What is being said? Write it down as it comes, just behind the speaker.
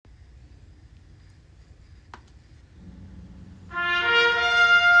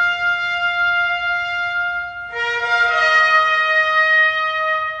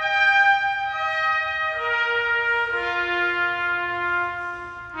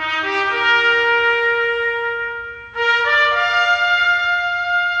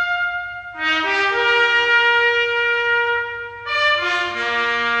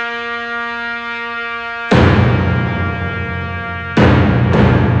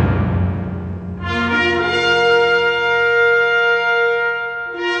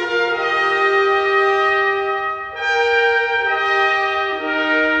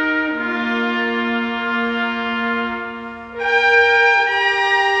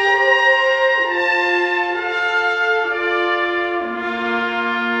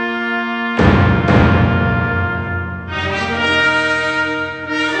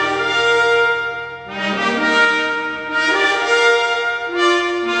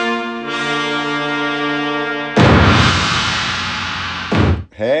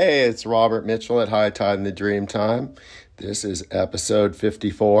Hey, it's Robert Mitchell at High Tide in the Dream Time. This is episode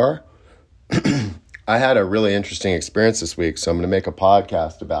 54. I had a really interesting experience this week, so I'm going to make a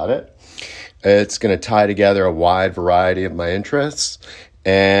podcast about it. It's going to tie together a wide variety of my interests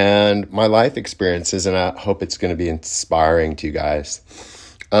and my life experiences, and I hope it's going to be inspiring to you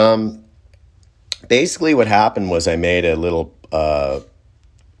guys. Basically, what happened was I made a little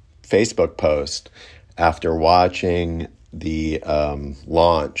Facebook post after watching the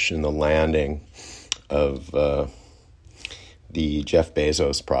launch and the landing of the Jeff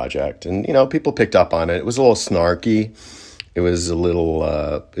Bezos project. And, you know, people picked up on it. It was a little snarky. It was a little,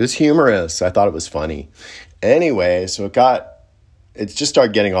 it was humorous. I thought it was funny. Anyway, so it just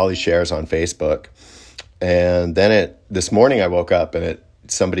started getting all these shares on Facebook. And then this morning I woke up and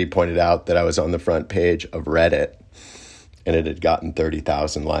somebody pointed out that I was on the front page of Reddit and it had gotten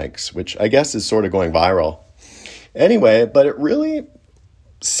 30,000 likes, which I guess is sort of going viral. Anyway, but it really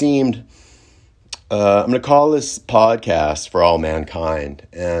seemed, I'm going to call this podcast For All Mankind,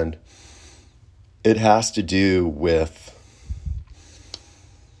 and it has to do with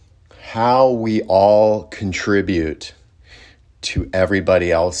how we all contribute to everybody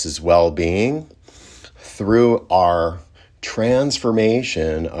else's well-being through our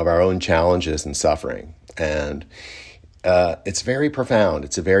transformation of our own challenges and suffering. And it's very profound.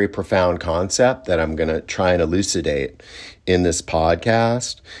 It's a very profound concept that I'm going to try and elucidate in this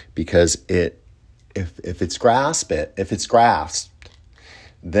podcast, because if it's grasped,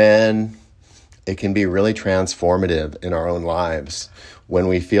 then it can be really transformative in our own lives when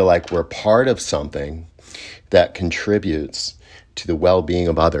we feel like we're part of something that contributes to the well-being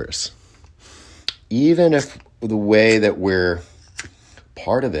of others. Even if the way that we're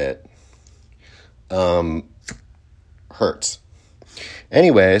part of it hurts.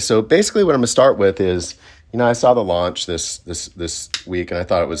 Anyway, so basically what I'm going to start with is, you know, I saw the launch this week, and I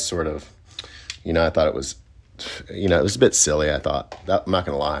thought it was sort of, it was a bit silly, I thought. I'm not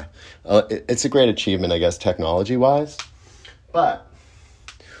going to lie. It's a great achievement, I guess, technology-wise. But,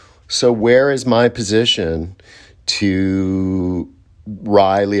 so where is my position to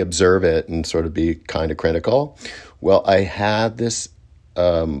wryly observe it and sort of be kind of critical? Well, I had this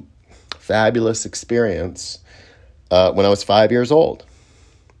fabulous experience when I was 5 years old.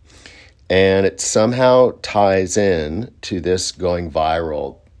 And it somehow ties in to this going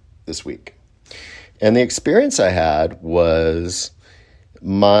viral this week. And the experience I had was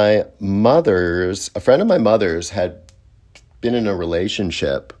a friend of my mother's had been in a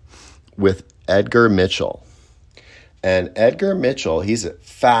relationship with Edgar Mitchell. And Edgar Mitchell, he's a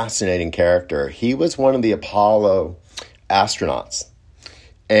fascinating character. He was one of the Apollo astronauts.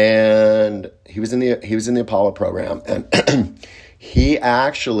 And he was in the Apollo program, and he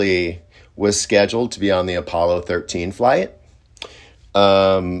actually was scheduled to be on the Apollo 13 flight.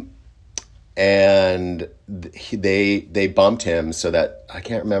 And they bumped him so that, I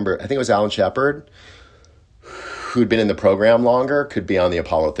can't remember, I think it was Alan Shepard, who'd been in the program longer, could be on the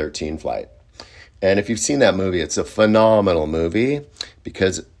Apollo 13 flight. And if you've seen that movie, it's a phenomenal movie,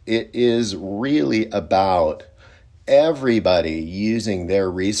 because it is really about everybody using their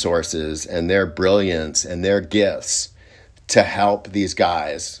resources and their brilliance and their gifts to help these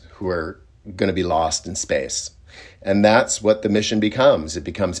guys who are going to be lost in space. And that's what the mission becomes. It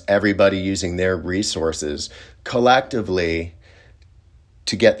becomes everybody using their resources collectively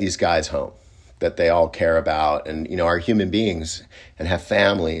to get these guys home that they all care about, and, you know, are human beings and have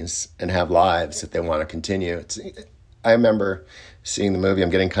families and have lives that they want to continue. I remember seeing the movie, I'm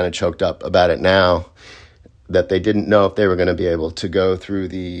getting kind of choked up about it now, that they didn't know if they were going to be able to go through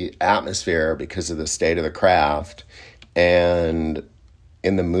the atmosphere because of the state of the craft. And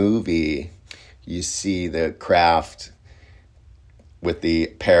in the movie, you see the craft with the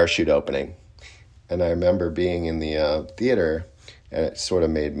parachute opening. And I remember being in the theater, and it sort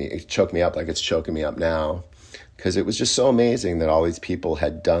of it choked me up like it's choking me up now, because it was just so amazing that all these people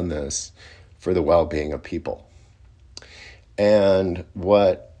had done this for the well-being of people. And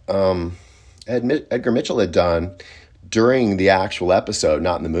what Edgar Mitchell had done during the actual episode,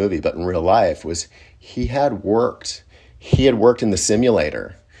 not in the movie, but in real life, was he had worked in the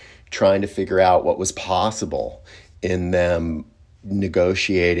simulator trying to figure out what was possible in them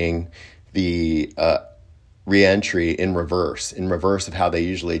negotiating the re-entry in reverse of how they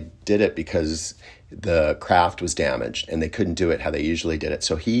usually did it, because the craft was damaged and they couldn't do it how they usually did it.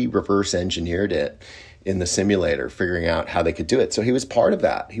 So he reverse engineered it in the simulator, figuring out how they could do it. So he was part of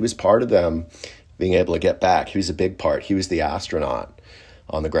that. He was part of them being able to get back. He was a big part. He was the astronaut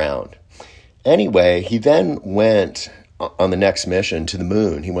on the ground. Anyway, he then went on the next mission to the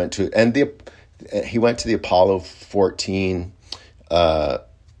moon. He went to the Apollo 14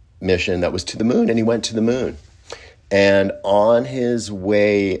 mission that was to the moon, and he went to the moon. And on his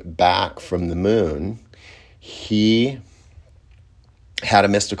way back from the moon, he had a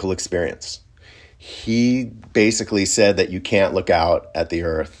mystical experience. He basically said that you can't look out at the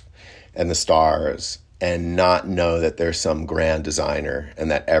earth and the stars and not know that there's some grand designer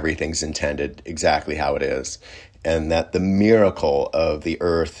and that everything's intended exactly how it is. And that the miracle of the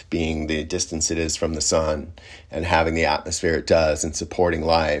earth being the distance it is from the sun and having the atmosphere it does and supporting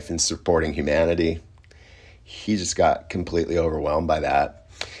life and supporting humanity, he just got completely overwhelmed by that.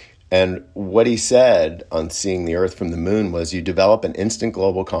 And what he said on seeing the earth from the moon was you develop an instant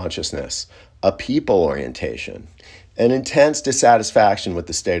global consciousness, a people orientation, an intense dissatisfaction with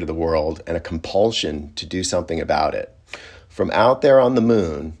the state of the world, and a compulsion to do something about it. From out there on the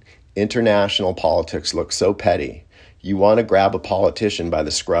moon, international politics look so petty, you want to grab a politician by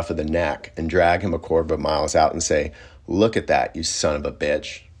the scruff of the neck and drag him a quarter of a mile out and say, "Look at that, you son of a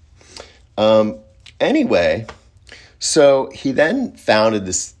bitch." Anyway, so he then founded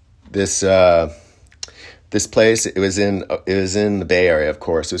this place. It was in the Bay Area, of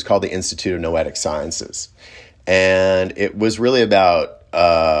course. It was called the Institute of Noetic Sciences, and it was really about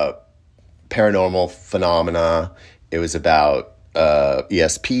paranormal phenomena. It was about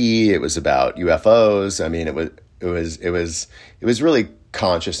ESP. It was about UFOs. I mean, it was really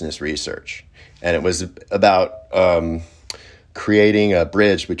consciousness research, and it was about creating a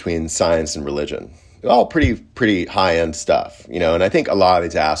bridge between science and religion. All pretty high end stuff, you know. And I think a lot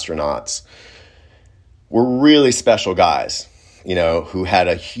of these astronauts were really special guys, you know, who had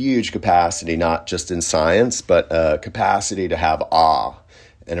a huge capacity, not just in science, but a capacity to have awe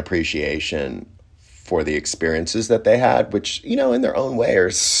and appreciation for the experiences that they had, which, you know, in their own way are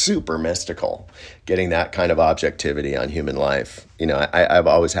super mystical, getting that kind of objectivity on human life. You know, I've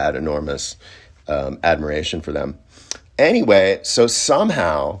always had enormous admiration for them. Anyway, so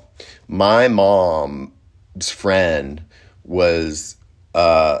somehow my mom's friend was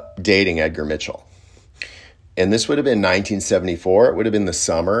dating Edgar Mitchell. And this would have been 1974. It would have been the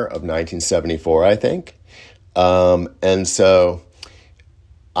summer of 1974, I think. And so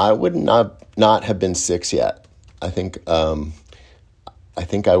I would not have been 6 yet. I think I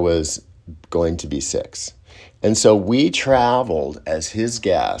was going to be 6. And so we traveled as his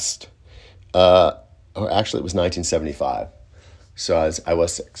guest. Or actually, it was 1975. So I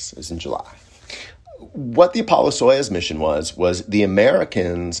was 6. It was in July. What the Apollo-Soyuz mission was the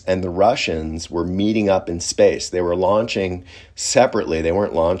Americans and the Russians were meeting up in space. They were launching separately. They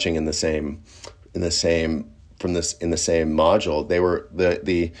weren't launching in the same module. They were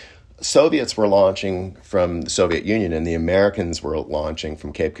the Soviets were launching from the Soviet Union, and the Americans were launching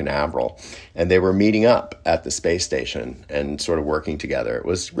from Cape Canaveral, and they were meeting up at the space station and sort of working together. It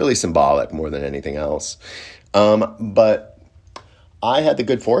was really symbolic more than anything else. But I had the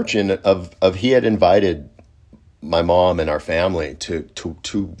good fortune of he had invited my mom and our family to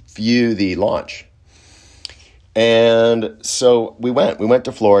view the launch. And so we went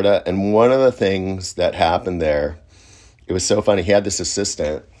to Florida, and one of the things that happened there, it was so funny. He had this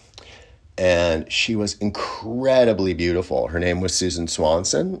assistant, and she was incredibly beautiful. Her name was Susan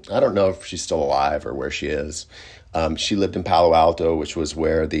Swanson. I don't know if she's still alive or where she is. She lived in Palo Alto, which was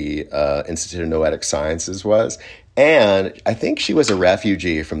where the Institute of Noetic Sciences was. And I think she was a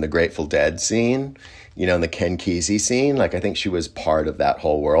refugee from the Grateful Dead scene, you know, and the Ken Kesey scene. Like, I think she was part of that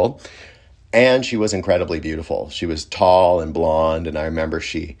whole world. And she was incredibly beautiful. She was tall and blonde, and I remember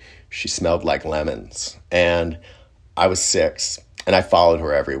she smelled like lemons. And I was 6, and I followed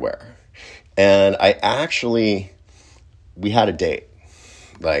her everywhere. And we had a date.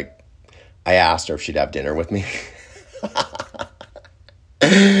 Like, I asked her if she'd have dinner with me.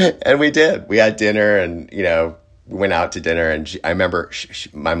 And we did. We had dinner, and, you know, we went out to dinner. And I remember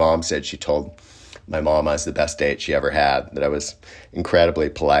my mom said she told my mom I was the best date she ever had, that I was incredibly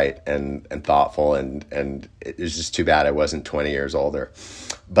polite and thoughtful. And it was just too bad I wasn't 20 years older.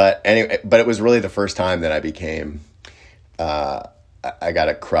 But anyway, it was really the first time that I became, I got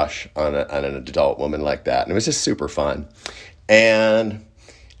a crush on an adult woman like that. And it was just super fun. And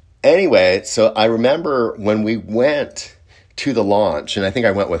anyway, so I remember when we went to the launch, and I think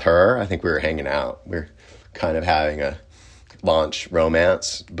I went with her. I think we were hanging out. We were kind of having a launch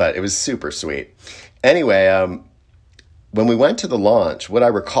romance, but it was super sweet. Anyway, when we went to the launch, what I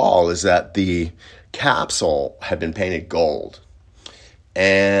recall is that the capsule had been painted gold.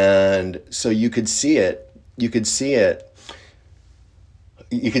 And so you could see it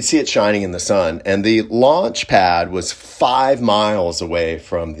shining in the sun. And the launch pad was 5 miles away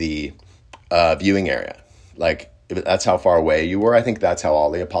from the viewing area. Like, that's how far away you were. I think that's how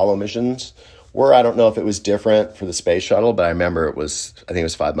all the Apollo missions were. I don't know if it was different for the space shuttle, but I remember I think it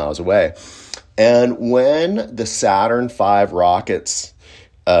was 5 miles away. And when the Saturn V rockets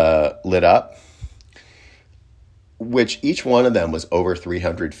lit up, which each one of them was over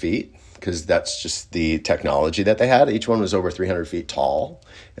 300 feet, because that's just the technology that they had. Each one was over 300 feet tall,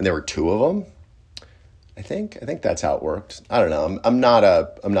 and there were two of them. I think that's how it worked. I don't know. I'm not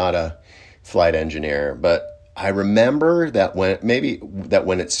a flight engineer, but I remember that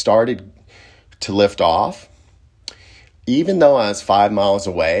when it started to lift off, even though I was 5 miles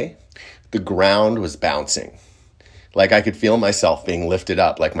away, the ground was bouncing. Like I could feel myself being lifted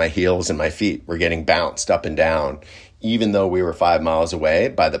up, like my heels and my feet were getting bounced up and down, even though we were 5 miles away,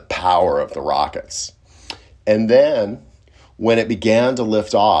 by the power of the rockets. And then when it began to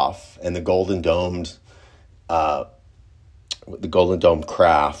lift off and the Golden Dome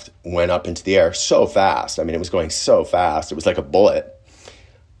craft went up into the air so fast. I mean, it was going so fast. It was like a bullet.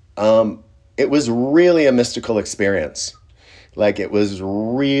 It was really a mystical experience. Like it was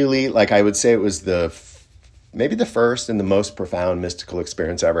really, like I would say it was maybe the first and the most profound mystical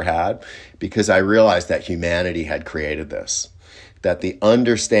experience I ever had, because I realized that humanity had created this, that the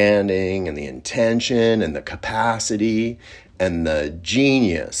understanding and the intention and the capacity and the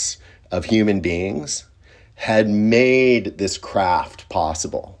genius of human beings had made this craft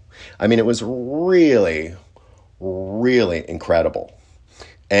possible. I mean, it was really, really incredible.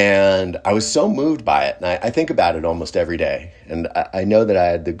 And I was so moved by it. And I think about it almost every day. And I know that I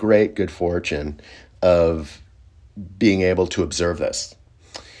had the great good fortune of being able to observe this.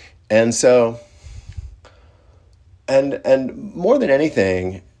 And so, and more than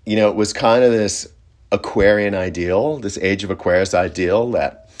anything, you know, it was kind of this Aquarian ideal, this Age of Aquarius ideal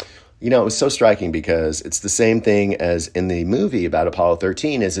that, you know, it was so striking because it's the same thing as in the movie about Apollo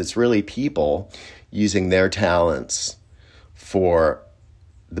 13, is it's really people using their talents for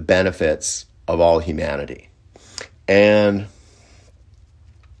the benefits of all humanity. And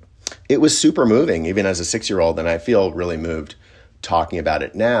it was super moving, even as a 6-year-old, and I feel really moved talking about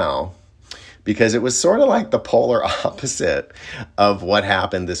it now, because it was sort of like the polar opposite of what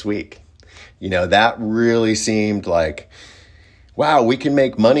happened this week. You know, that really seemed like, wow, we can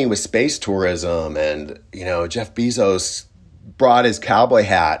make money with space tourism. And, you know, Jeff Bezos brought his cowboy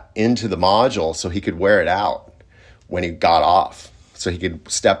hat into the module so he could wear it out when he got off, so he could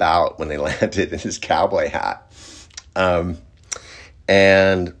step out when they landed in his cowboy hat. And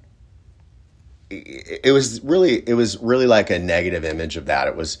it was really like a negative image of that.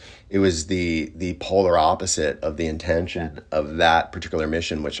 It was the polar opposite of the intention of that particular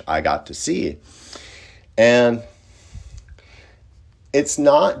mission, which I got to see. And it's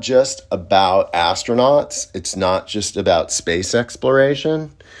not just about astronauts. It's not just about space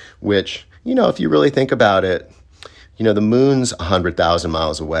exploration, which, you know, if you really think about it, you know, the moon's 100,000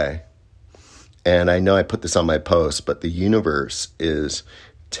 miles away. And I know I put this on my post, but the universe is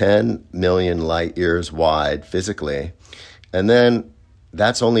 10 million light years wide physically. And then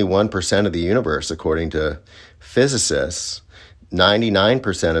that's only 1% of the universe, according to physicists.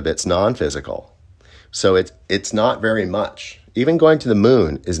 99% of it's non-physical. So it's not very much. Even going to the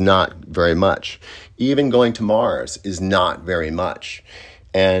moon is not very much. Even going to Mars is not very much.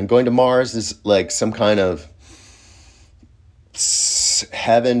 And going to Mars is like some kind of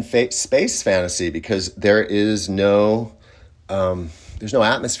heaven space fantasy, because there's no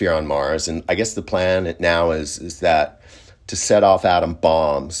atmosphere on Mars. And I guess the plan now is that to set off atom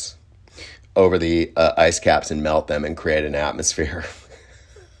bombs over the ice caps and melt them and create an atmosphere,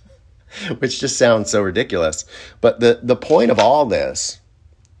 which just sounds so ridiculous. But the point of all this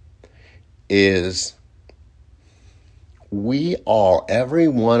is every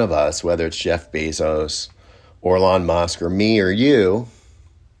one of us, whether it's Jeff Bezos or Elon Musk or me or you,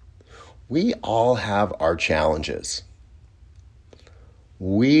 we all have our challenges.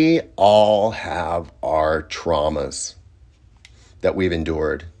 We all have our traumas that we've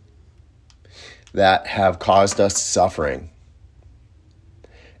endured that have caused us suffering.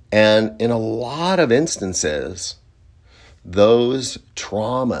 And in a lot of instances, those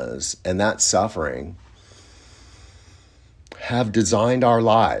traumas and that suffering have designed our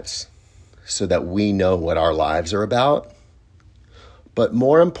lives so that we know what our lives are about. But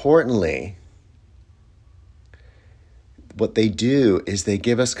more importantly, what they do is they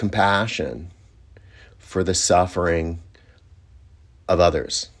give us compassion for the suffering of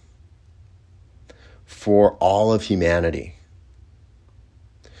others, for all of humanity,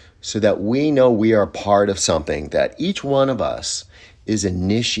 so that we know we are part of something, that each one of us is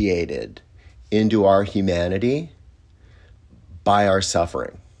initiated into our humanity by our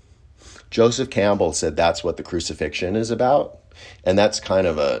suffering. Joseph Campbell said that's what the crucifixion is about. And that's kind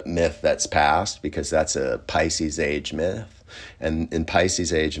of a myth that's past, because that's a Pisces age myth. And in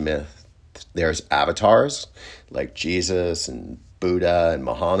Pisces age myth, there's avatars like Jesus and Buddha and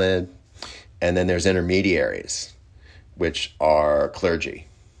Muhammad. And then there's intermediaries, which are clergy.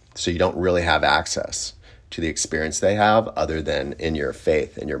 So you don't really have access to the experience they have other than in your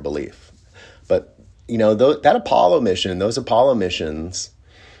faith and your belief. But, that Apollo mission, those Apollo missions,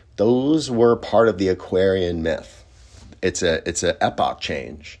 those were part of the Aquarian myth. It's a epoch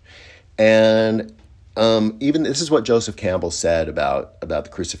change. And even this is what Joseph Campbell said about the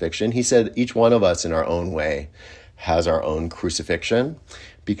crucifixion. He said each one of us in our own way has our own crucifixion,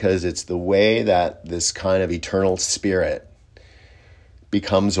 because it's the way that this kind of eternal spirit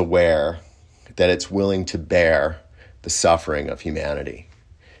becomes aware that it's willing to bear the suffering of humanity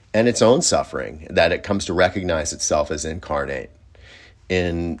and its own suffering, that it comes to recognize itself as incarnate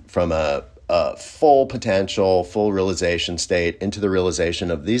from a full potential, full realization state into the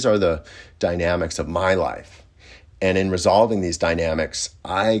realization of these are the dynamics of my life. And in resolving these dynamics,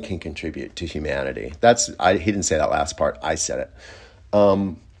 I can contribute to humanity. He didn't say that last part. I said it.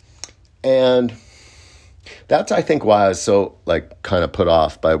 And that's, I think, why I was so kind of put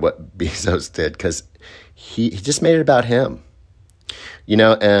off by what Bezos did, because he just made it about him.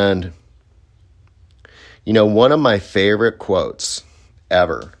 And one of my favorite quotes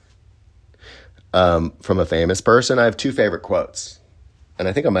ever from a famous person. I have two favorite quotes, and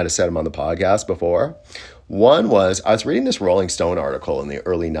I think I might have said them on the podcast before. One was, I was reading this Rolling Stone article in the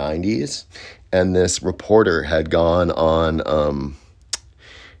early 90s, and this reporter had gone on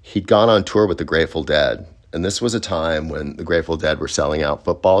tour with the Grateful Dead. And this was a time when the Grateful Dead were selling out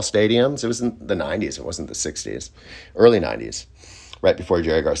football stadiums. It was in the 90s. It wasn't the 60s, early 90s, right before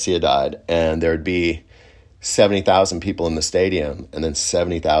Jerry Garcia died. And there would be 70,000 people in the stadium and then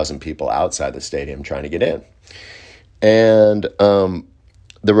 70,000 people outside the stadium trying to get in. And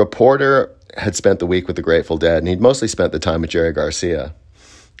the reporter had spent the week with the Grateful Dead, and he'd mostly spent the time with Jerry Garcia.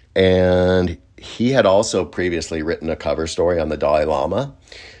 And he had also previously written a cover story on the Dalai Lama.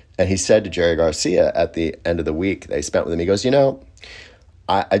 And he said to Jerry Garcia at the end of the week they spent with him, he goes,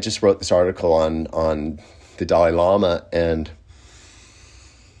 I just wrote this article on the Dalai Lama, and,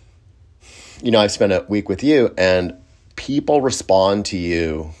 I've spent a week with you, and people respond to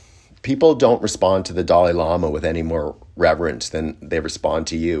you. People don't respond to the Dalai Lama with any more reverence than they respond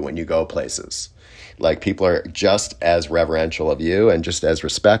to you when you go places. People are just as reverential of you and just as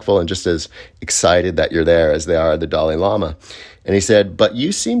respectful and just as excited that you're there as they are the Dalai Lama. And he said, but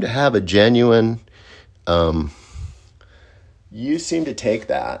you seem to have a genuine, you seem to take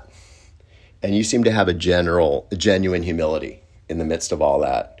that, and you seem to have a genuine humility in the midst of all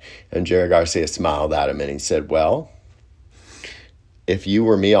that. And Jerry Garcia smiled at him and he said, well, if you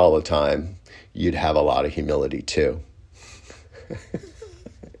were me all the time, you'd have a lot of humility too.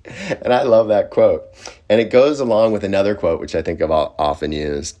 And I love that quote. And it goes along with another quote, which I think I've often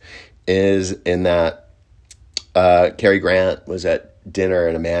used, is in that Cary Grant was at dinner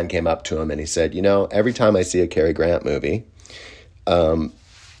and a man came up to him and he said, every time I see a Cary Grant movie,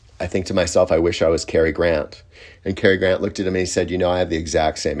 I think to myself, I wish I was Cary Grant. And Cary Grant looked at him and he said, I have the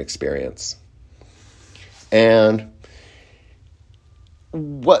exact same experience. And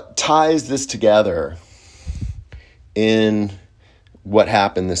what ties this together in what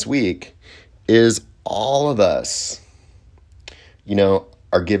happened this week is all of us,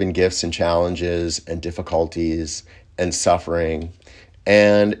 are given gifts and challenges and difficulties and suffering.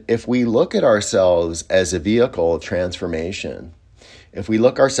 And if we look at ourselves as a vehicle of transformation, if we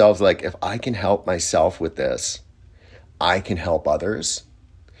look ourselves like, if I can help myself with this, I can help others.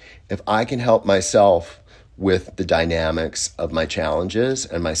 If I can help myself with the dynamics of my challenges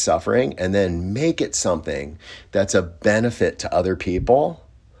and my suffering, and then make it something that's a benefit to other people,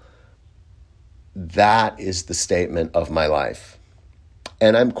 that is the statement of my life.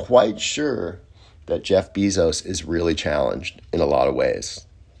 And I'm quite sure that Jeff Bezos is really challenged in a lot of ways.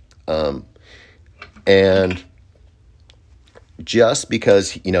 And just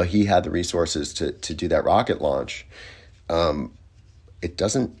because, he had the resources to do that rocket launch, he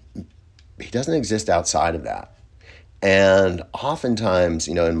doesn't exist outside of that. And oftentimes,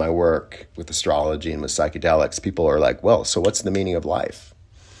 in my work with astrology and with psychedelics, people are like, well, so what's the meaning of life?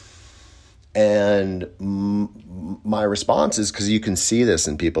 And my response is, because you can see this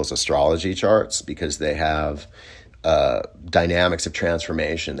in people's astrology charts, because they have dynamics of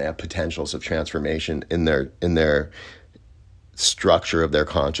transformation, they have potentials of transformation in their structure of their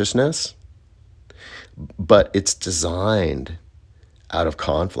consciousness, but it's designed out of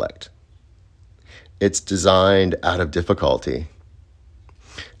conflict. It's designed out of difficulty.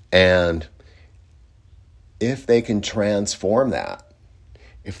 And if they can transform that,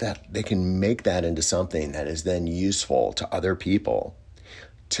 they can make that into something that is then useful to other people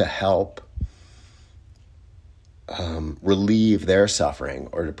to help relieve their suffering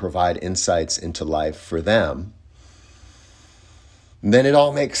or to provide insights into life for them, then it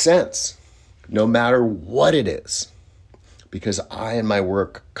all makes sense, no matter what it is. Because I, in my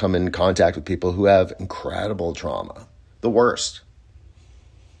work, come in contact with people who have incredible trauma, the worst.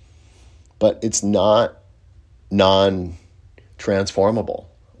 But it's not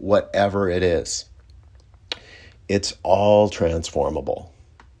non-transformable, whatever it is. It's all transformable.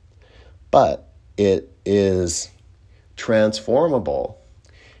 But it is transformable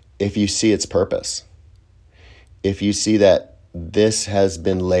if you see its purpose. If you see that this has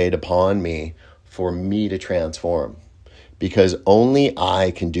been laid upon me for me to transform. Because only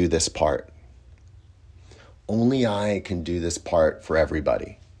I can do this part. Only I can do this part for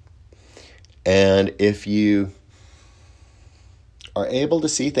everybody. And if you are able to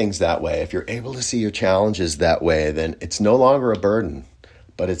see things that way, if you're able to see your challenges that way, then it's no longer a burden,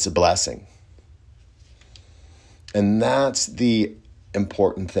 but it's a blessing. And that's the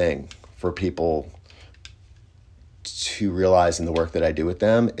important thing for people to realize in the work that I do with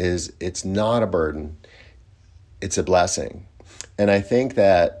them is it's not a burden, it's a blessing. And I think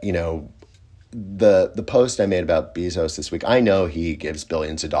that, you know, the post I made about Bezos this week, I know he gives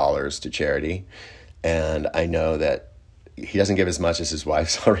billions of dollars to charity, and I know that he doesn't give as much as his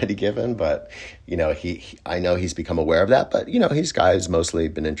wife's already given, but, you know, I know he's become aware of that, but, you know, he's guys mostly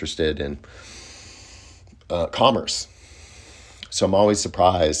been interested in commerce. So I'm always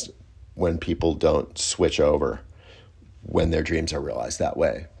surprised when people don't switch over when their dreams are realized that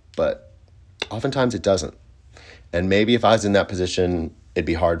way. But oftentimes it doesn't. And maybe if I was in that position, it'd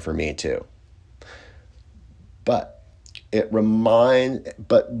be hard for me too. But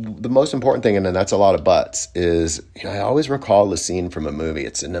the most important thing, and that's a lot of buts, is, you know, I always recall the scene from a movie.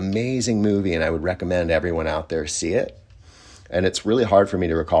 It's an amazing movie, and I would recommend everyone out there see it. And it's really hard for me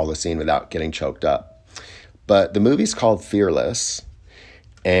to recall the scene without getting choked up. But the movie's called Fearless,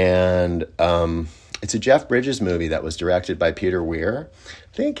 and it's a Jeff Bridges movie that was directed by Peter Weir.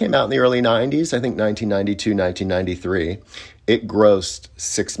 I think it came out in the early 90s, I think 1992, 1993. It grossed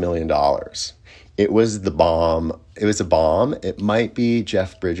 $6 million. It was the bomb. It was a bomb. It might be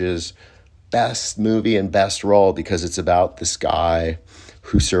Jeff Bridges' best movie and best role because it's about this guy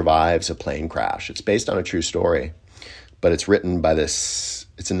who survives a plane crash. It's based on a true story, but it's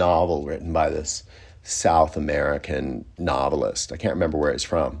a novel written by this South American novelist. I can't remember where it's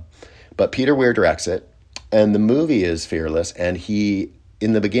from. But Peter Weir directs it, and the movie is Fearless, and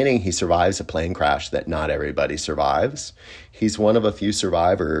in the beginning, he survives a plane crash that not everybody survives. He's one of a few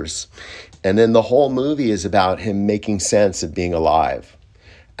survivors. And then the whole movie is about him making sense of being alive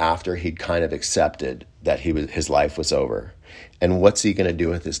after he'd kind of accepted that his life was over. And what's he going to do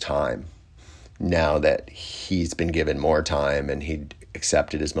with his time now that he's been given more time and he'd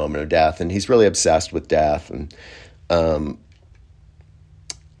accepted his moment of death? And he's really obsessed with death, and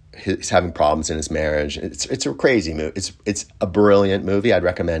he's having problems in his marriage. It's a crazy movie. It's a brilliant movie. I'd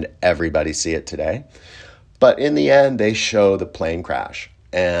recommend everybody see it today. But in the end, they show the plane crash,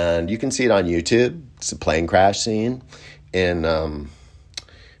 and you can see it on YouTube. It's a plane crash scene in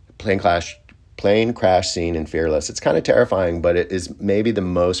plane crash scene in Fearless. It's kind of terrifying, but it is maybe the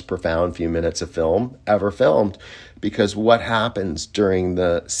most profound few minutes of film ever filmed, because what happens during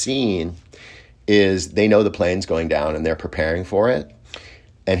the scene is they know the plane's going down and they're preparing for it.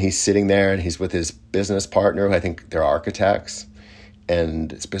 And he's sitting there and he's with his business partner, who I think they're architects.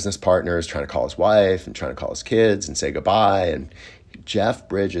 And his business partner is trying to call his wife and trying to call his kids and say goodbye. And Jeff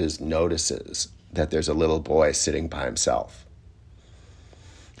Bridges notices that there's a little boy sitting by himself.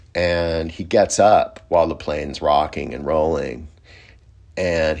 And he gets up while the plane's rocking and rolling.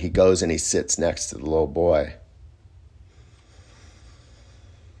 And he goes and he sits next to the little boy.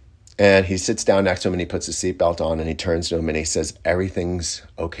 And he sits down next to him and he puts his seatbelt on and he turns to him and he says, "Everything's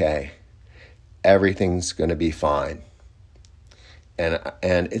okay. Everything's going to be fine."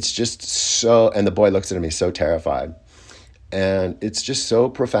 And it's just so, and the boy looks at him, he's so terrified. And it's just so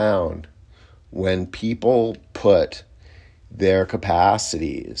profound when people put their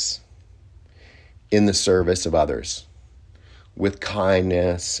capacities in the service of others with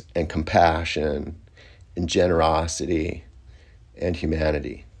kindness and compassion and generosity and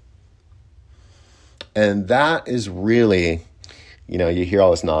humanity. And that is really, you know, you hear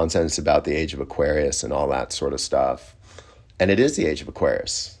all this nonsense about the age of Aquarius and all that sort of stuff. And it is the age of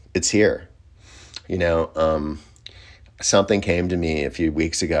Aquarius. It's here. You know, something came to me a few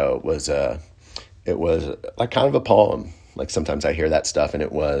weeks ago. It was like kind of a poem. Like sometimes I hear that stuff, and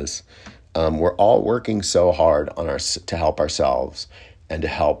it was We're all working so hard to help ourselves and to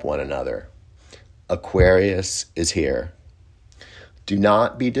help one another. Aquarius is here. Do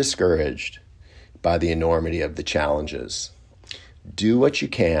not be discouraged by the enormity of the challenges. Do what you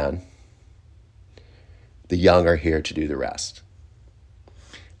can. The young are here to do the rest.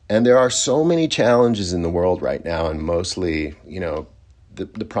 And there are so many challenges in the world right now, and mostly,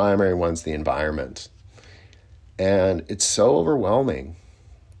 the primary one's the environment. And it's so overwhelming.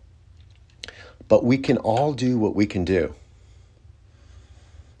 But we can all do what we can do.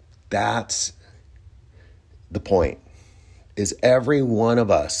 That's the point, is every one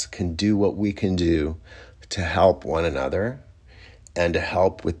of us can do what we can do to help one another and to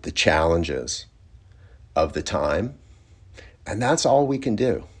help with the challenges of the time. And that's all we can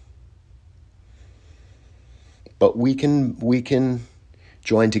do. But we can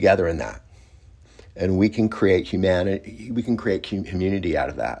join together in that. And we can create humanity, we can create community out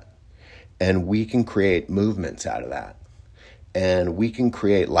of that. And we can create movements out of that. And we can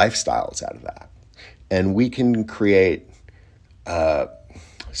create lifestyles out of that. And we can create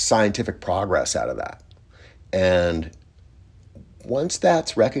scientific progress out of that. And once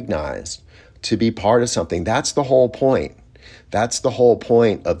that's recognized to be part of something, that's the whole point. That's the whole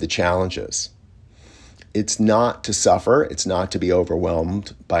point of the challenges. It's not to suffer. It's not to be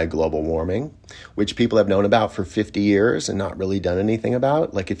overwhelmed by global warming, which people have known about for 50 years and not really done anything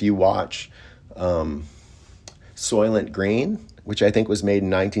about. Like if you watch Soylent Green, which I think was made in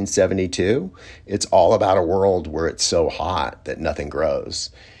 1972, it's all about a world where it's so hot that nothing grows.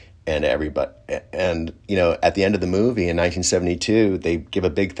 And at the end of the movie in 1972, they give a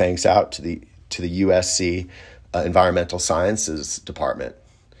big thanks out to the USC Environmental Sciences Department.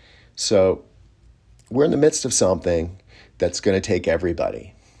 So we're in the midst of something that's going to take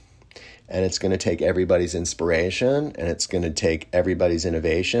everybody. And it's going to take everybody's inspiration, and it's going to take everybody's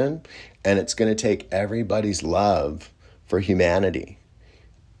innovation, and it's going to take everybody's love for humanity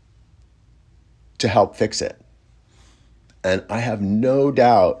to help fix it. And I have no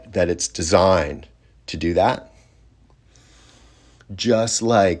doubt that it's designed to do that. Just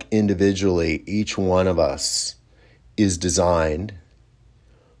like individually, each one of us is designed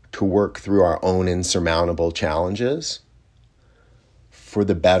to work through our own insurmountable challenges for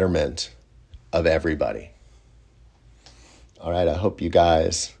the betterment of everybody. All right, I hope you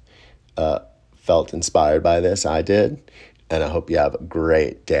guys felt inspired by this. I did. And I hope you have a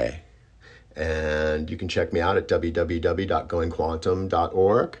great day. And you can check me out at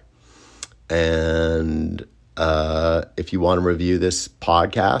www.goingquantum.org. And if you want to review this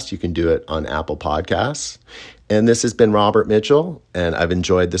podcast, you can do it on Apple Podcasts. And this has been Robert Mitchell, and I've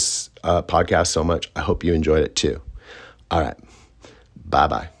enjoyed this podcast so much. I hope you enjoyed it too. All right.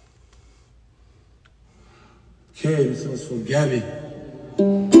 Bye-bye. Okay, this one's for Gabby.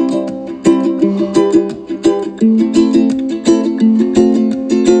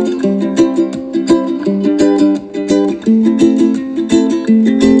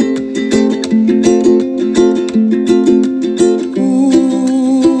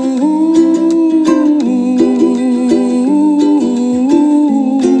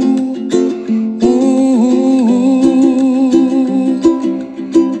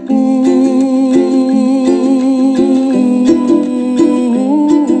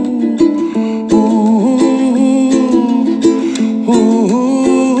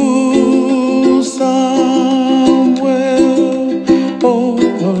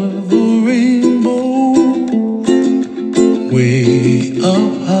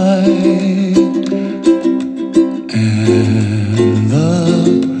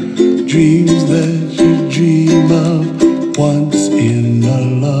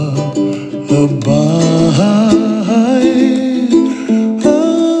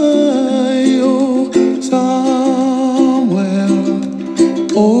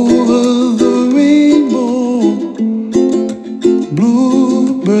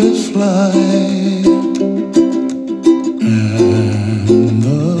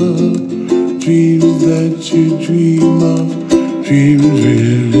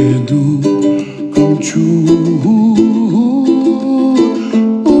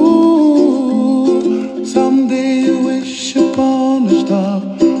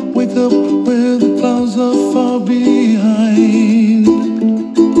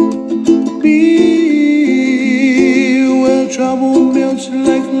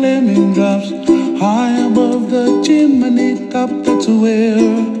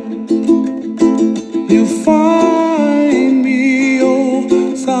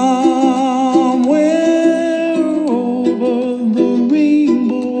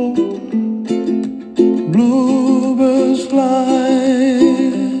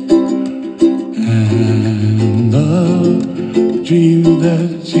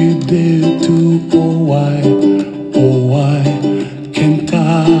 be there too. Oh why can't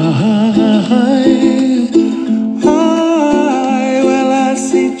well, I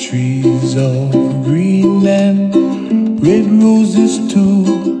see trees of green and red roses too.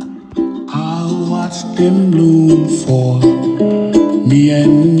 I'll watch them bloom for me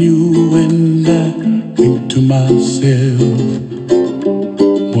and you, and I think to myself,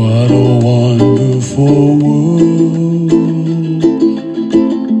 what a wonderful world.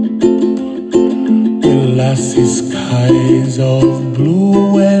 Well, I see skies of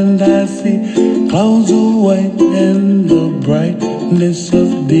blue and I see clouds of white and the brightness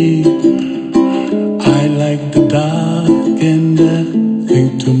of day. I like the dark and I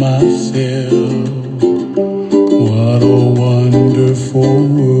think to myself, what a wonderful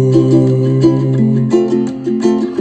world.